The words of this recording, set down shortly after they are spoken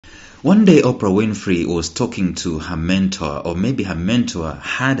One day Oprah Winfrey was talking to her mentor, or maybe her mentor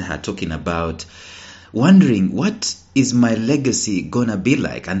had her talking about wondering, what is my legacy gonna be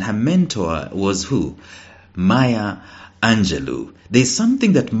like? And her mentor was who? Maya Angelou. There's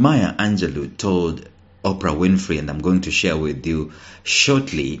something that Maya Angelou told Oprah Winfrey, and I'm going to share with you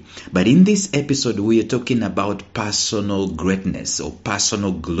shortly. But in this episode, we are talking about personal greatness or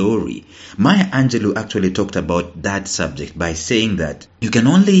personal glory. Maya Angelou actually talked about that subject by saying that you can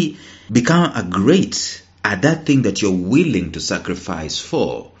only become a great at that thing that you're willing to sacrifice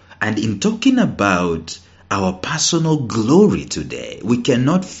for. And in talking about our personal glory today, we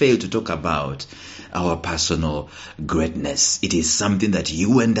cannot fail to talk about our personal greatness. It is something that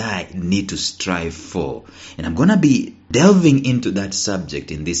you and I need to strive for. And I'm going to be delving into that subject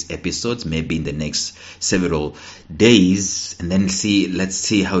in these episodes, maybe in the next several days, and then let's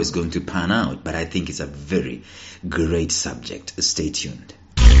see how it's going to pan out. But I think it's a very great subject. Stay tuned.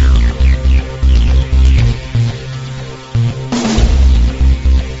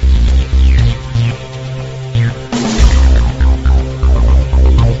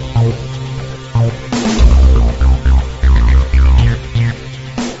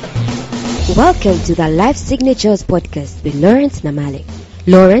 Welcome to the Life Signatures podcast with Lawrence Namale.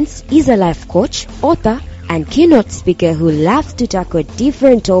 Lawrence is a life coach, author, and keynote speaker who loves to tackle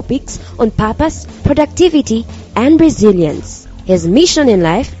different topics on purpose, productivity, and resilience. His mission in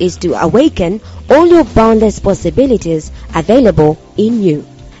life is to awaken all your boundless possibilities available in you.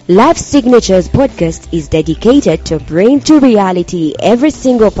 Life Signatures podcast is dedicated to bring to reality every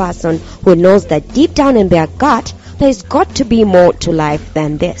single person who knows that deep down in their gut, there's got to be more to life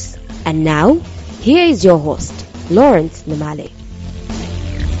than this. And now, here is your host, Lawrence Namale.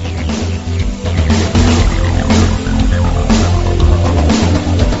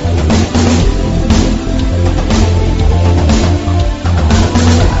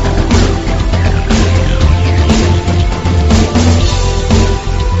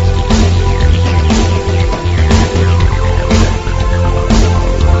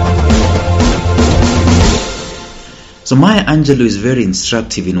 So Maya Angelou is very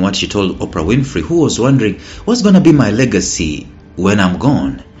instructive in what she told Oprah Winfrey, who was wondering, what's going to be my legacy when I'm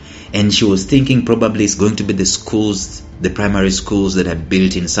gone? And she was thinking probably it's going to be the schools, the primary schools that are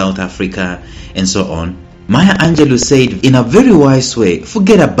built in South Africa and so on. Maya Angelou said in a very wise way,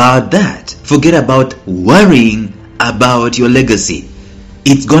 forget about that. Forget about worrying about your legacy.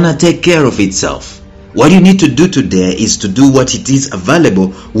 It's going to take care of itself. What you need to do today is to do what it is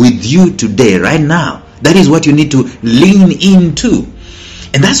available with you today, right now. That is what you need to lean into.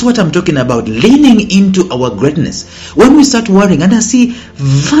 And that's what I'm talking about, leaning into our greatness. When we start worrying, and I see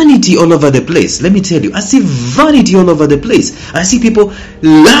vanity all over the place. Let me tell you, I see vanity all over the place. I see people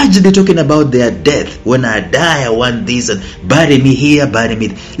largely talking about their death. When I die, I want this, and bury me here, bury me.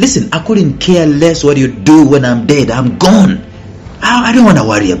 Listen, I couldn't care less what you do when I'm dead. I'm gone. I don't want to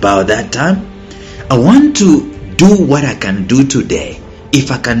worry about that time. I want to do what I can do today. If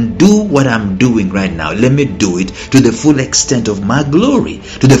I can do what I'm doing right now, let me do it to the full extent of my glory,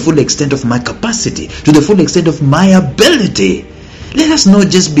 to the full extent of my capacity, to the full extent of my ability. Let us not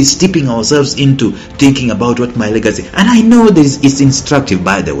just be steeping ourselves into thinking about what my legacy. And I know this is instructive,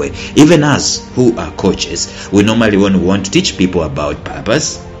 by the way. Even us who are coaches, we normally want to teach people about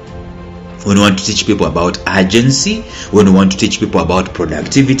purpose. When we want to teach people about urgency, when we want to teach people about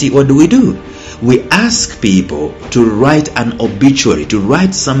productivity, what do? We ask people to write an obituary, to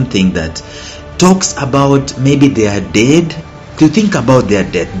write something that talks about maybe they are dead, to think about their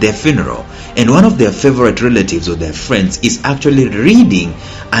death, their funeral. And one of their favorite relatives or their friends is actually reading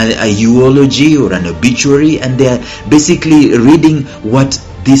a eulogy or an obituary, and they are basically reading what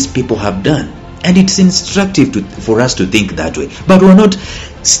these people have done. And it's instructive for us to think that way. But we're not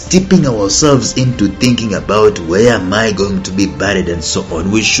steeping ourselves into thinking about where am I going to be buried and so on.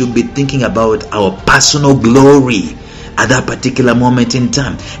 We should be thinking about our personal glory at that particular moment in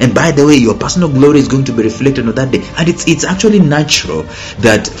time. And by the way, your personal glory is going to be reflected on that day. And it's actually natural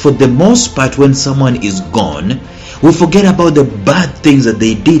that for the most part, when someone is gone, we forget about the bad things that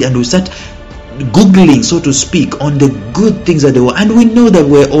they did, and we start googling, so to speak, on the good things that they were. And we know that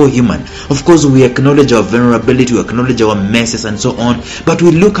we're all human. Of course, we acknowledge our vulnerability, we acknowledge our messes and so on, but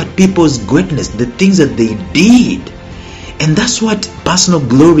we look at people's greatness, the things that they did. And that's what personal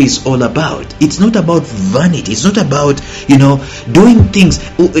glory is all about. It's not about vanity. It's not about, doing things.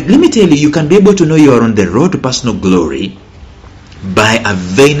 Let me tell you, you can be able to know you are on the road to personal glory by a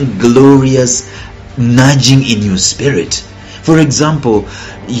vainglorious nudging in your spirit. For example,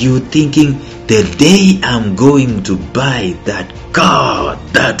 you thinking, the day I'm going to buy that car,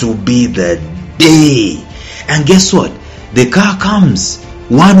 that will be the day. And guess what? The car comes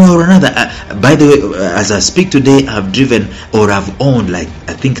one way or another. By the way, as I speak today, I've driven or I've owned like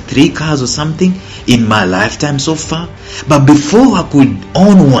I think 3 cars or something in my lifetime so far. But before I could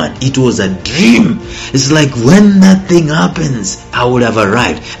own one, it was a dream. It's like when that thing happens, I would have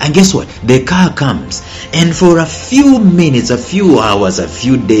arrived. And guess what? The car comes, and for a few minutes, a few hours, a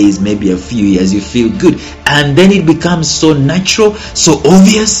few days, maybe a few years, you feel good, and then it becomes so natural, so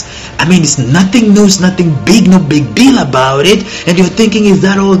obvious. I mean, it's nothing new, it's nothing big, no big deal about it, and you're thinking, is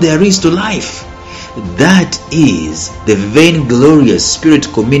that all there is to life? That is the vainglorious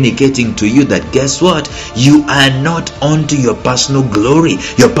spirit communicating to you that guess what? You are not onto your personal glory.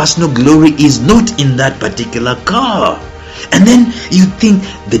 Your personal glory is not in that particular car. And then you think,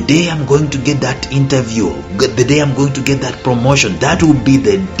 the day I'm going to get that interview, the day I'm going to get that promotion, that will be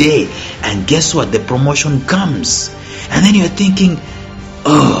the day. And guess what? The promotion comes. And then you're thinking,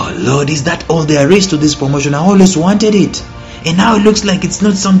 oh Lord, is that all there is to this promotion? I always wanted it. And now it looks like it's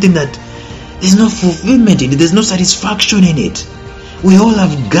not something that there's no fulfillment in it. There's no satisfaction in it. We all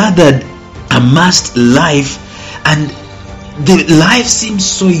have gathered, amassed life, and the life seems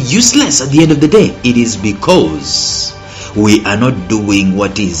so useless at the end of the day. It is because we are not doing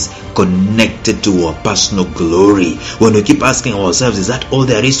what is connected to our personal glory. When we keep asking ourselves, is that all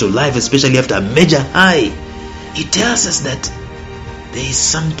there is to life, especially after a major high? It tells us that there is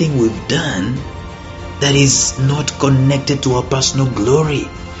something we've done that is not connected to our personal glory.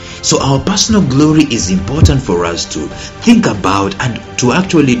 So our personal glory is important for us to think about and to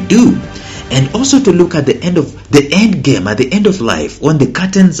actually do, and also to look at the end game, at the end of life, when the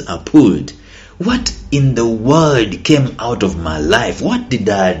curtains are pulled. What in the world came out of my life? What did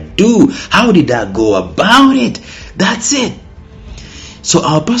I do? How did I go about it? That's it. So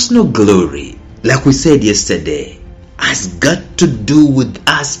our personal glory, like we said yesterday, has got to do with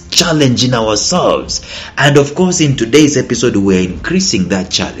us challenging ourselves. And of course, in today's episode, we're increasing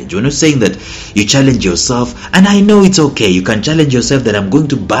that challenge. We're not saying that you challenge yourself, and I know it's okay. You can challenge yourself that I'm going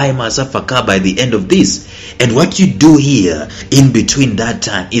to buy myself a car by the end of this. And what you do here in between that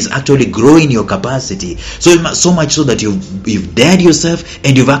time is actually growing your capacity. So much so that you've dared yourself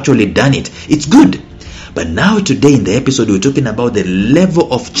and you've actually done it. It's good. But now today in the episode, we're talking about the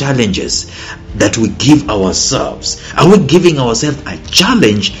level of challenges that we give ourselves. Are we giving ourselves a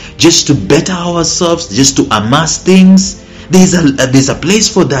challenge just to better ourselves, just to amass things? There's a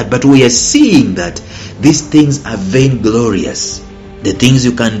place for that, but we are seeing that these things are vainglorious. The things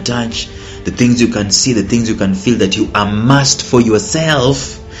you can touch, the things you can see, the things you can feel that you amassed for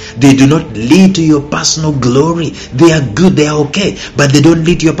yourself, they do not lead to your personal glory. They are good, they are okay, but they don't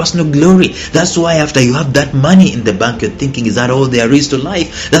lead to your personal glory. That's why after you have that money in the bank, you're thinking, is that all there is to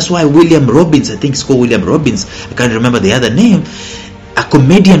life? That's why William Robbins, I think it's called William Robbins, I can't remember the other name, a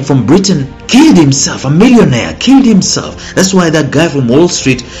comedian from Britain, killed himself. A millionaire killed himself. That's why that guy from Wall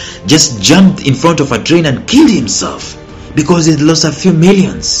Street just jumped in front of a train and killed himself, because he lost a few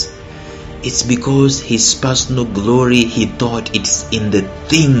millions. It's because his personal glory, he thought it's in the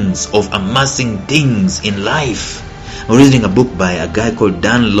things of amassing things in life. I'm reading a book by a guy called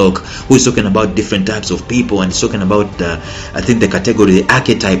Dan Locke, who is talking about different types of people, and he's talking about I think the category, the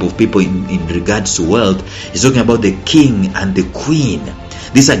archetype of people in regards to wealth. He's talking about the king and the queen.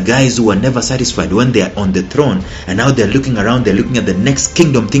 These are guys who are never satisfied when they are on the throne, and now they're looking around, they're looking at the next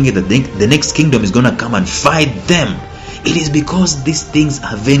kingdom, thinking that the next kingdom is going to come and fight them. It is because these things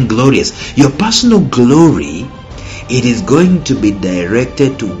are vainglorious. Your personal glory, it is going to be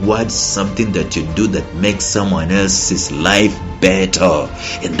directed towards something that you do that makes someone else's life better.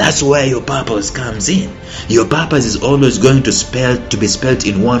 And that's where your purpose comes in. Your purpose is always going to be spelled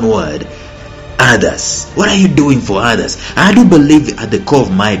in one word: others. What are you doing for others? I do believe at the core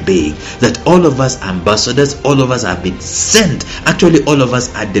of my being that all of us ambassadors, all of us have been sent. Actually, all of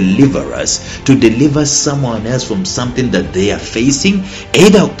us are deliverers to deliver someone else from something that they are facing,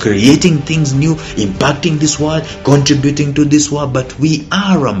 either creating things new, impacting this world, contributing to this world. But we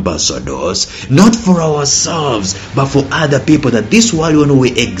are ambassadors, not for ourselves, but for other people. That this world, when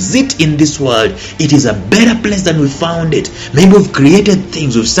we exit in this world, it is a better place than we found it. Maybe we've created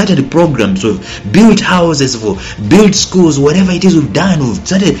things, we've started programs, we've built houses, we've built schools, whatever it is we've done, we've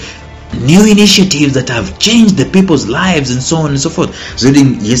started new initiatives that have changed the people's lives and so on and so forth. I was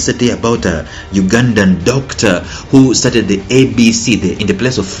reading yesterday about a Ugandan doctor who started the ABC in the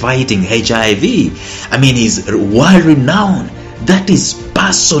place of fighting HIV. I mean, he's world renowned. That is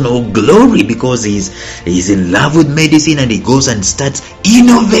personal glory, because he's in love with medicine and he goes and starts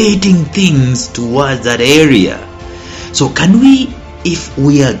innovating things towards that area. So can we, if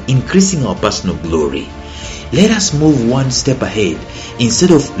we are increasing our personal glory, let us move one step ahead.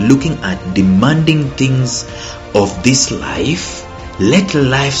 Instead of looking at demanding things of this life, let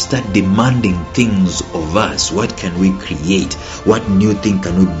life start demanding things of us. What can we create? What new thing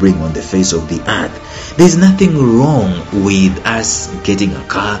can we bring on the face of the earth? There's nothing wrong with us getting a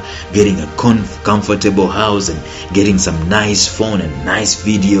car, getting a comfortable house, and getting some nice phone and nice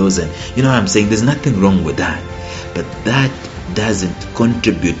videos, and you know what I'm saying? There's nothing wrong with that. But that doesn't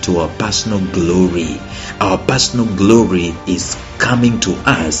contribute to our personal glory. Our personal glory is coming to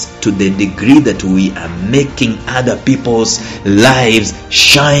us to the degree that we are making other people's lives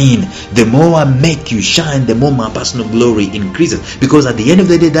shine. The more I make you shine, the more my personal glory increases. Because at the end of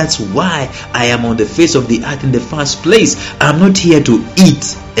the day, that's why I am on the face of the earth in the first place. I'm not here to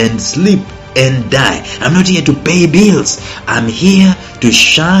eat and sleep and die. I'm not here to pay bills. I'm here to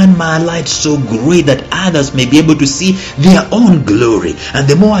shine my light so great that others may be able to see their own glory. And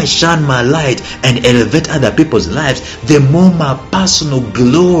the more I shine my light and elevate other people's lives, the more my personal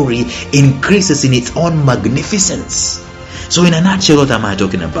glory increases in its own magnificence. So in a nutshell, what am I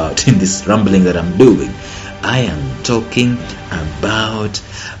talking about in this rambling that I'm doing? I am talking about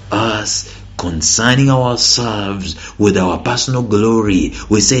us concerning ourselves with our personal glory.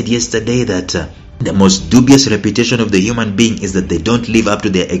 We said yesterday that the most dubious reputation of the human being is that they don't live up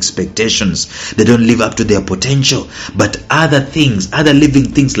to their expectations. They don't live up to their potential. But other things, other living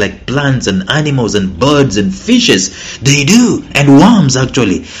things like plants and animals and birds and fishes, they do. And worms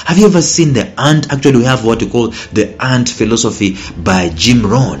actually. Have you ever seen the ant? Actually, we have what we call the ant philosophy by Jim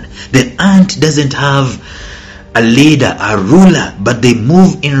Rohn. The ant doesn't have a leader, a ruler, but they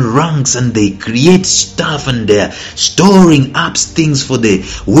move in ranks and they create stuff and they're storing up things for the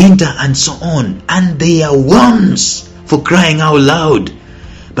winter and so on. And they are worms, for crying out loud.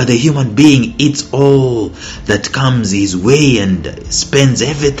 But the human being eats all that comes his way and spends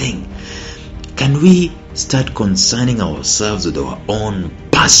everything. Can we start concerning ourselves with our own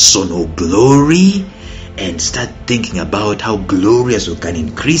personal glory? And start thinking about how glorious we can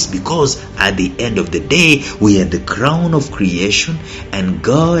increase, because at the end of the day, we are the crown of creation and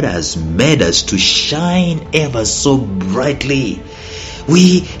God has made us to shine ever so brightly.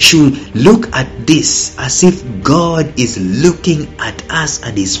 We should look at this as if God is looking at us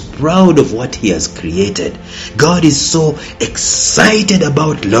and is proud of what He has created. God is so excited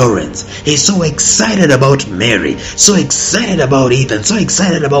about Lawrence. He's so excited about Mary. So excited about Ethan. So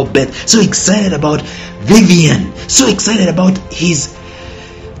excited about Beth. So excited about Vivian. So excited about His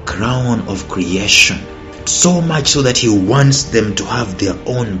crown of creation. So much so that He wants them to have their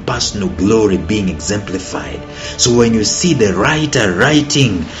own personal glory being exemplified. So when you see the writer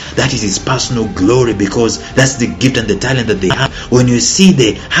writing, that is his personal glory, because that's the gift and the talent that they have. When you see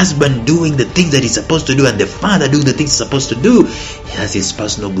the husband doing the things that he's supposed to do and the father doing the things he's supposed to do, he has his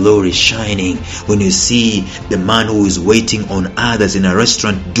personal glory shining. When you see the man who is waiting on others in a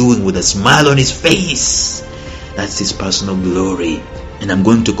restaurant doing with a smile on his face, that's his personal glory. And I'm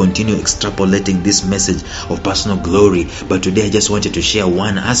going to continue extrapolating this message of personal glory. But today I just wanted to share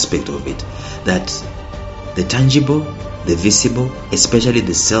one aspect of it. That the tangible, the visible, especially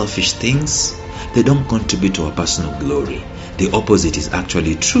the selfish things, they don't contribute to our personal glory. The opposite is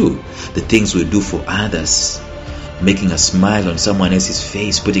actually true. The things we do for others, making a smile on someone else's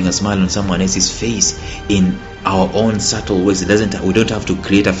face, putting a smile on someone else's face in our own subtle ways. We don't have to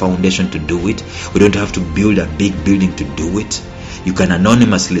create a foundation to do it. We don't have to build a big building to do it. You can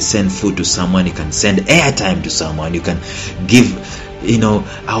anonymously send food to someone. You can send airtime to someone. You can give,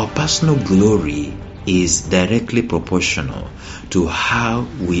 our personal glory is directly proportional to how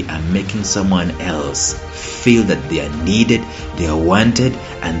we are making someone else feel that they are needed, they are wanted,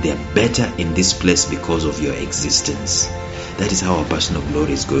 and they are better in this place because of your existence. That is how our personal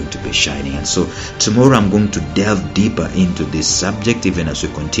glory is going to be shining. And so tomorrow I'm going to delve deeper into this subject, even as we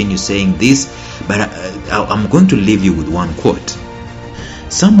continue saying this. But I'm going to leave you with one quote.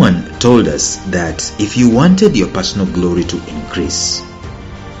 Someone told us that if you wanted your personal glory to increase,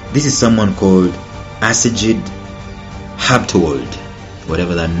 this is someone called Asajid Habtwold,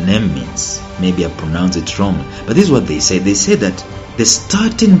 whatever that name means. Maybe I pronounce it wrong, but this is what they say. They say that the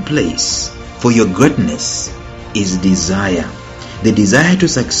starting place for your greatness is desire. The desire to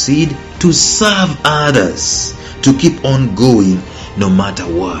succeed, to serve others, to keep on going no matter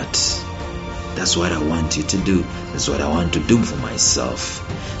what. That's what I want you to do. That's what I want to do for myself,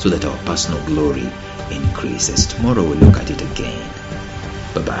 so that our personal glory increases. Tomorrow we'll look at it again.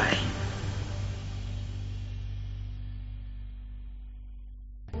 Bye-bye.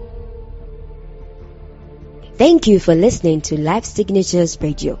 Thank you for listening to Life Signatures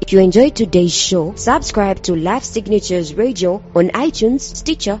Radio. If you enjoyed today's show, subscribe to Life Signatures Radio on iTunes,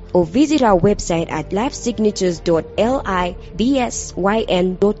 Stitcher, or visit our website at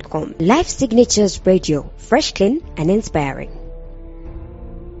lifesignatures.libsyn.com. Life Signatures Radio, fresh, clean, and inspiring.